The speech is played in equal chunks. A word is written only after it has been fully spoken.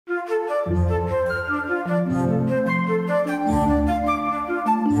In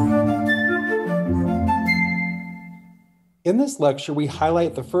this lecture, we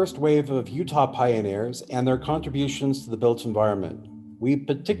highlight the first wave of Utah pioneers and their contributions to the built environment. We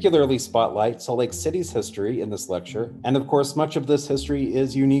particularly spotlight Salt Lake City's history in this lecture, and of course, much of this history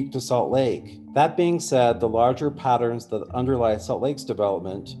is unique to Salt Lake. That being said, the larger patterns that underlie Salt Lake's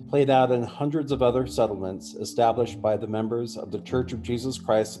development played out in hundreds of other settlements established by the members of the Church of Jesus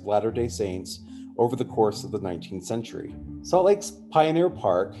Christ of Latter-day Saints over the course of the 19th century. Salt Lake's Pioneer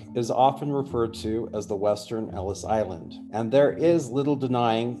Park is often referred to as the Western Ellis Island, and there is little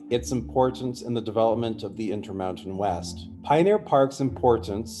denying its importance in the development of the Intermountain West. Pioneer Park's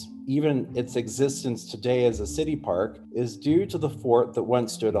importance, even its existence today as a city park, is due to the fort that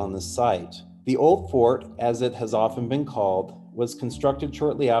once stood on this site. The Old Fort, as it has often been called, was constructed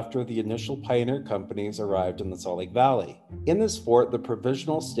shortly after the initial pioneer companies arrived in the Salt Lake Valley. In this fort, the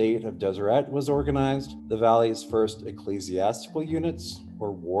provisional state of Deseret was organized, the valley's first ecclesiastical units,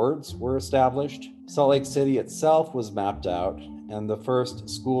 or wards, were established, Salt Lake City itself was mapped out, and the first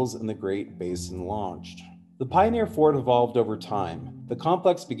schools in the Great Basin launched. The Pioneer Fort evolved over time. The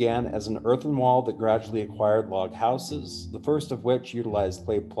complex began as an earthen wall that gradually acquired log houses, the first of which utilized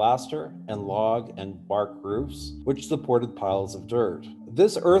clay plaster and log and bark roofs, which supported piles of dirt.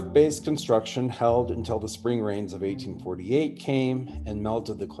 This earth-based construction held until the spring rains of 1848 came and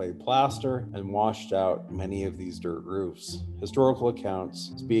melted the clay plaster and washed out many of these dirt roofs. Historical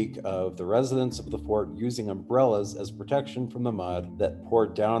accounts speak of the residents of the fort using umbrellas as protection from the mud that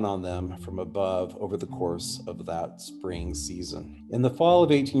poured down on them from above over the course of that spring season. In the fall of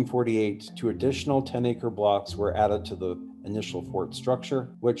 1848, 2 additional 10-acre blocks were added to the initial fort structure,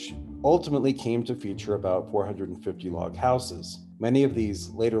 which ultimately came to feature about 450 log houses. Many of these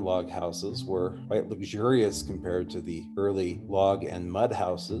later log houses were quite luxurious compared to the early log and mud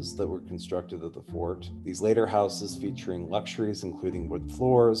houses that were constructed at the fort. These later houses featuring luxuries including wood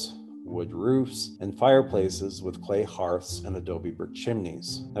floors, wood roofs, and fireplaces with clay hearths and adobe brick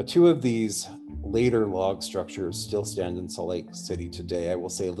chimneys. Now, 2 of these later log structures still stand in Salt Lake City today. I will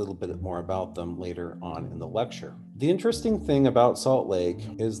say a little bit more about them later on in the lecture. The interesting thing about Salt Lake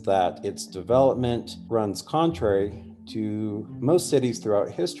is that its development runs contrary to most cities throughout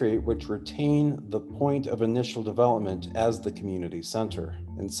history, which retain the point of initial development as the community center.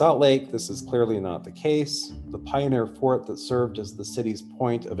 In Salt Lake, this is clearly not the case. The Pioneer Fort that served as the city's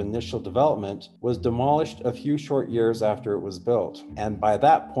point of initial development was demolished a few short years after it was built. And by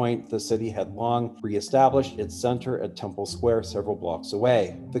that point, the city had long reestablished its center at Temple Square several blocks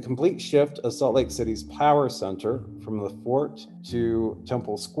away. The complete shift of Salt Lake City's power center from the fort to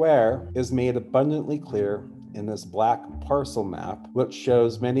Temple Square is made abundantly clear in this black parcel map, which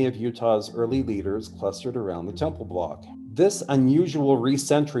shows many of Utah's early leaders clustered around the Temple block. This unusual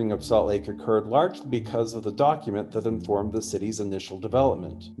recentering of Salt Lake occurred largely because of the document that informed the city's initial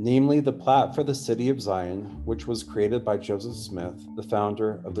development, namely the Plat for the City of Zion, which was created by Joseph Smith, the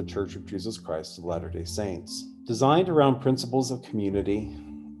founder of the Church of Jesus Christ of Latter-day Saints. Designed around principles of community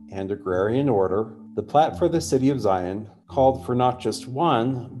and agrarian order, the Plat for the City of Zion called for not just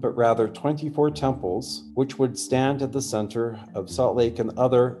 1, but rather 24 temples, which would stand at the center of Salt Lake and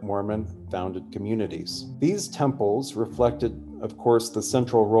other Mormon-founded communities. These temples reflected, of course, the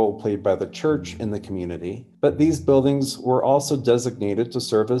central role played by the church in the community, but these buildings were also designated to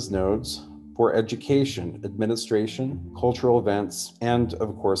serve as nodes for education, administration, cultural events, and,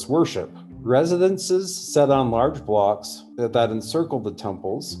 of course, worship. Residences set on large blocks that encircled the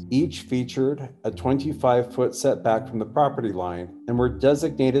temples each featured a 25-foot setback from the property line and were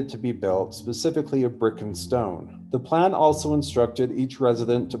designated to be built specifically of brick and stone. The plan also instructed each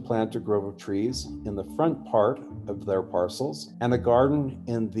resident to plant a grove of trees in the front part of their parcels and a garden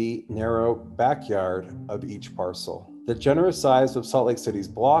in the narrow backyard of each parcel. The generous size of Salt Lake City's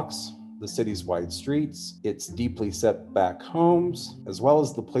blocks, the city's wide streets, its deeply set back homes, as well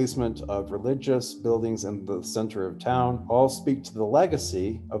as the placement of religious buildings in the center of town, all speak to the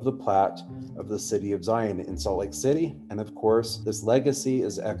legacy of the Plat of the City of Zion in Salt Lake City. And of course, this legacy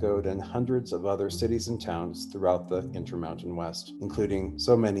is echoed in hundreds of other cities and towns throughout the Intermountain West, including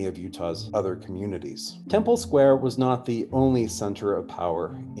so many of Utah's other communities. Temple Square was not the only center of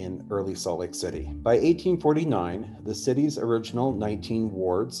power in early Salt Lake City. By 1849, the city's original 19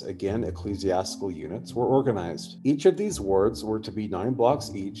 wards, again ecclesiastical units, were organized. Each of these wards were to be 9 blocks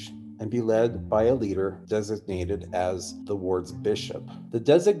each and be led by a leader designated as the ward's bishop. The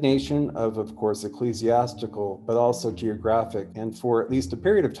designation of course, ecclesiastical, but also geographic, and for at least a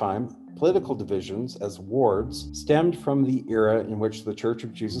period of time, political divisions as wards stemmed from the era in which the Church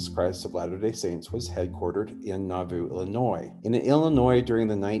of Jesus Christ of Latter-day Saints was headquartered in Nauvoo, Illinois. In Illinois during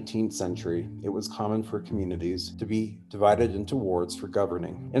the 19th century, it was common for communities to be divided into wards for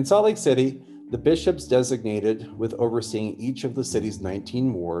governing. In Salt Lake City, the bishops designated with overseeing each of the city's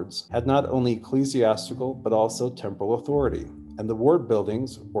 19 wards had not only ecclesiastical but also temporal authority. And the ward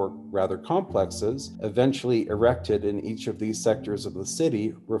buildings, or rather complexes, eventually erected in each of these sectors of the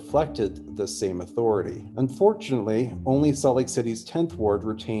city reflected the same authority. Unfortunately, only Salt Lake City's 10th ward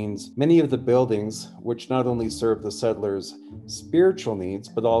retains many of the buildings which not only serve the settlers' spiritual needs,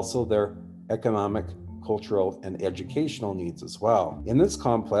 but also their economic, cultural, and educational needs as well. In this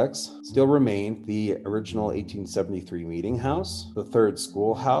complex still remain the original 1873 meeting house, the third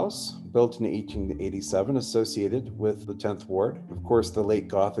schoolhouse, built in 1887, associated with the 10th Ward. Of course, the late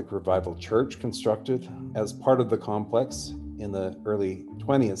Gothic Revival Church, constructed as part of the complex in the early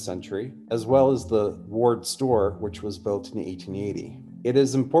 20th century, as well as the Ward Store, which was built in 1880. It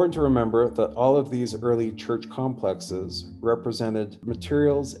is important to remember that all of these early church complexes represented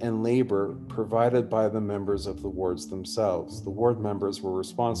materials and labor provided by the members of the wards themselves. The ward members were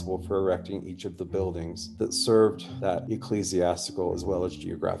responsible for erecting each of the buildings that served that ecclesiastical as well as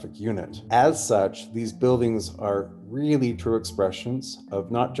geographic unit. As such, these buildings are really true expressions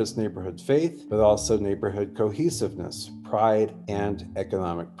of not just neighborhood faith, but also neighborhood cohesiveness, pride, and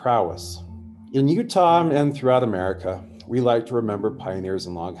economic prowess. In Utah and throughout America, we like to remember pioneers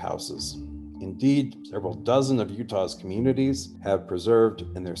in log houses. Indeed, several dozen of Utah's communities have preserved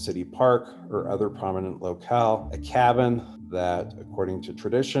in their city park or other prominent locale a cabin that, according to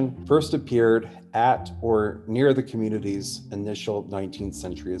tradition, first appeared at or near the community's initial 19th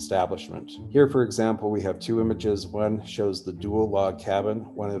century establishment. Here, for example, we have two images. One shows the dual log cabin,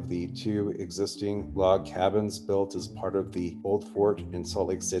 one of the two existing log cabins built as part of the old fort in Salt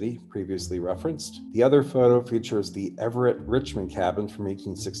Lake City, previously referenced. The other photo features the Everett Richmond cabin from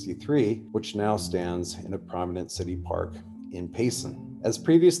 1863, which now stands in a prominent city park in Payson. As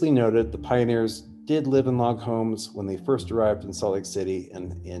previously noted, the pioneers did live in log homes when they first arrived in Salt Lake City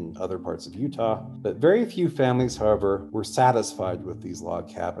and in other parts of Utah, but very few families, however, were satisfied with these log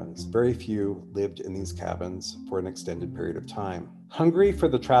cabins. Very few lived in these cabins for an extended period of time. Hungry for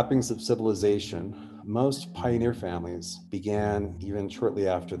the trappings of civilization, most pioneer families began, even shortly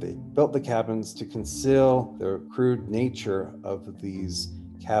after they built the cabins, to conceal the crude nature of these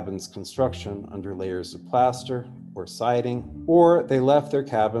cabins' construction under layers of plaster or siding, or they left their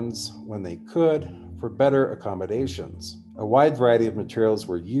cabins when they could for better accommodations. A wide variety of materials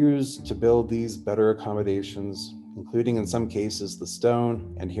were used to build these better accommodations, including in some cases the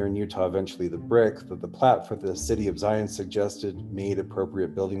stone, and here in Utah eventually the brick, that the plat for the city of Zion suggested made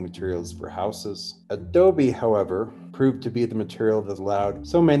appropriate building materials for houses. Adobe, however, proved to be the material that allowed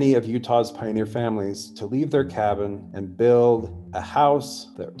so many of Utah's pioneer families to leave their cabin and build a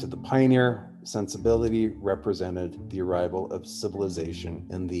house that, to the pioneer sensibility, represented the arrival of civilization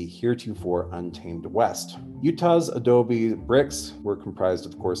in the heretofore untamed West. Utah's adobe bricks were comprised,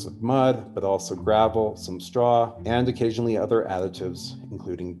 of course, of mud, but also gravel, some straw, and occasionally other additives,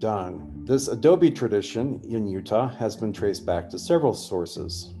 including dung. This adobe tradition in Utah has been traced back to several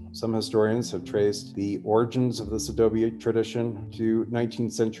sources. Some historians have traced the origins of this adobe tradition to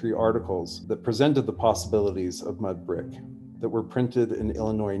 19th century articles that presented the possibilities of mud brick that were printed in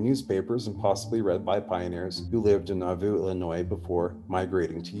Illinois newspapers and possibly read by pioneers who lived in Nauvoo, Illinois before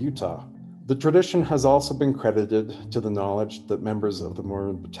migrating to Utah. The tradition has also been credited to the knowledge that members of the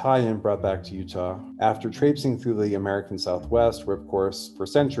Mormon Battalion brought back to Utah after traipsing through the American Southwest, where, of course, for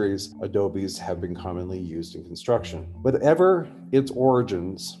centuries, adobes have been commonly used in construction. Whatever its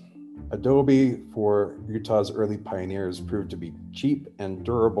origins, adobe for Utah's early pioneers proved to be cheap and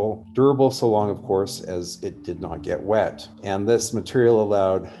durable. Durable so long, of course, as it did not get wet. And this material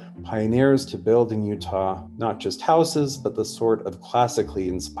allowed pioneers to build in Utah not just houses, but the sort of classically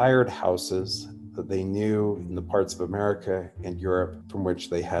inspired houses that they knew in the parts of America and Europe from which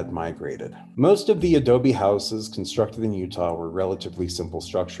they had migrated. Most of the adobe houses constructed in Utah were relatively simple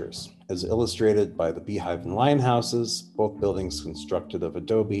structures. As illustrated by the beehive and lion houses, both buildings constructed of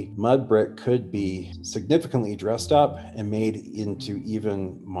adobe, mud brick could be significantly dressed up and made into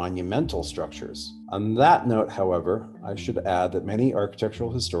even monumental structures. On that note, however, I should add that many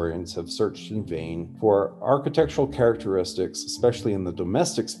architectural historians have searched in vain for architectural characteristics, especially in the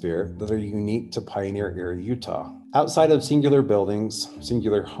domestic sphere, that are unique to pioneer-era Utah. Outside of singular buildings,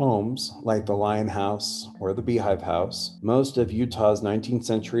 singular homes, like the Lion House or the Beehive House, most of Utah's 19th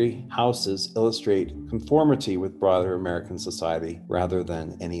century houses illustrate conformity with broader American society rather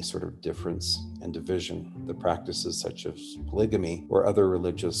than any sort of difference and division that practices such as polygamy or other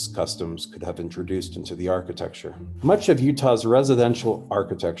religious customs could have introduced into the architecture. Much of Utah's residential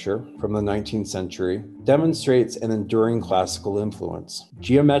architecture from the 19th century demonstrates an enduring classical influence.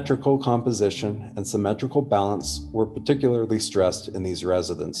 Geometrical composition and symmetrical balance were particularly stressed in these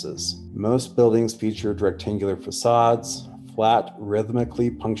residences. Most buildings featured rectangular facades, flat, rhythmically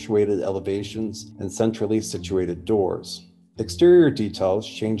punctuated elevations, and centrally situated doors. Exterior details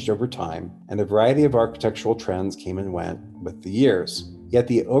changed over time, and a variety of architectural trends came and went with the years. Yet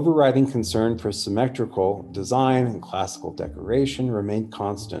the overriding concern for symmetrical design and classical decoration remained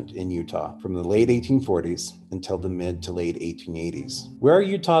constant in Utah from the late 1840s until the mid to late 1880s. Where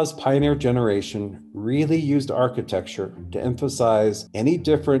Utah's pioneer generation really used architecture to emphasize any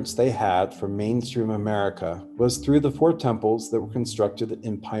difference they had from mainstream America was through the 4 temples that were constructed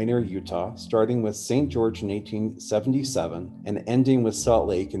in pioneer Utah, starting with St. George in 1877 and ending with Salt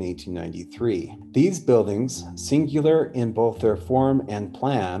Lake in 1893. These buildings, singular in both their form and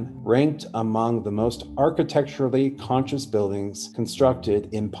plan, ranked among the most architecturally conscious buildings constructed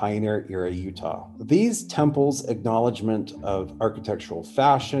in pioneer-era Utah. These temples' acknowledgement of architectural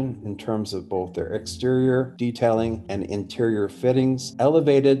fashion in terms of both their exterior detailing and interior fittings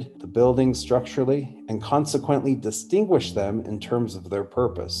elevated the buildings structurally and consequently distinguished them in terms of their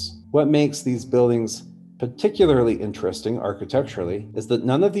purpose. What makes these buildings particularly interesting architecturally is that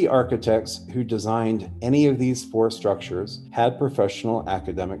none of the architects who designed any of these 4 structures had professional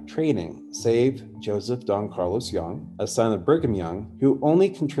academic training, save Joseph Don Carlos Young, a son of Brigham Young, who only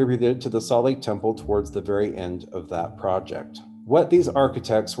contributed to the Salt Lake Temple towards the very end of that project. What these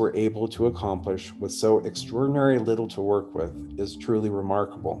architects were able to accomplish with so extraordinary little to work with is truly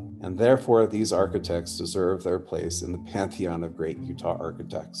remarkable, and therefore these architects deserve their place in the pantheon of great Utah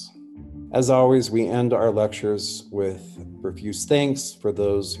architects. As always, we end our lectures with profuse thanks for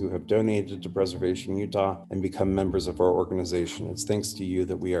those who have donated to Preservation Utah and become members of our organization. It's thanks to you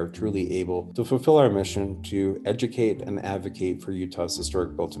that we are truly able to fulfill our mission to educate and advocate for Utah's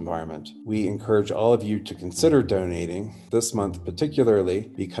historic built environment. We encourage all of you to consider donating this month,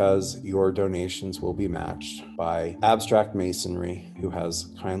 particularly because your donations will be matched by Abstract Masonry, who has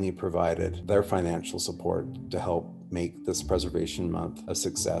kindly provided their financial support to help make this Preservation Month a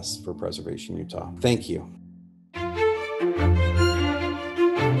success for Preservation Utah. Thank you.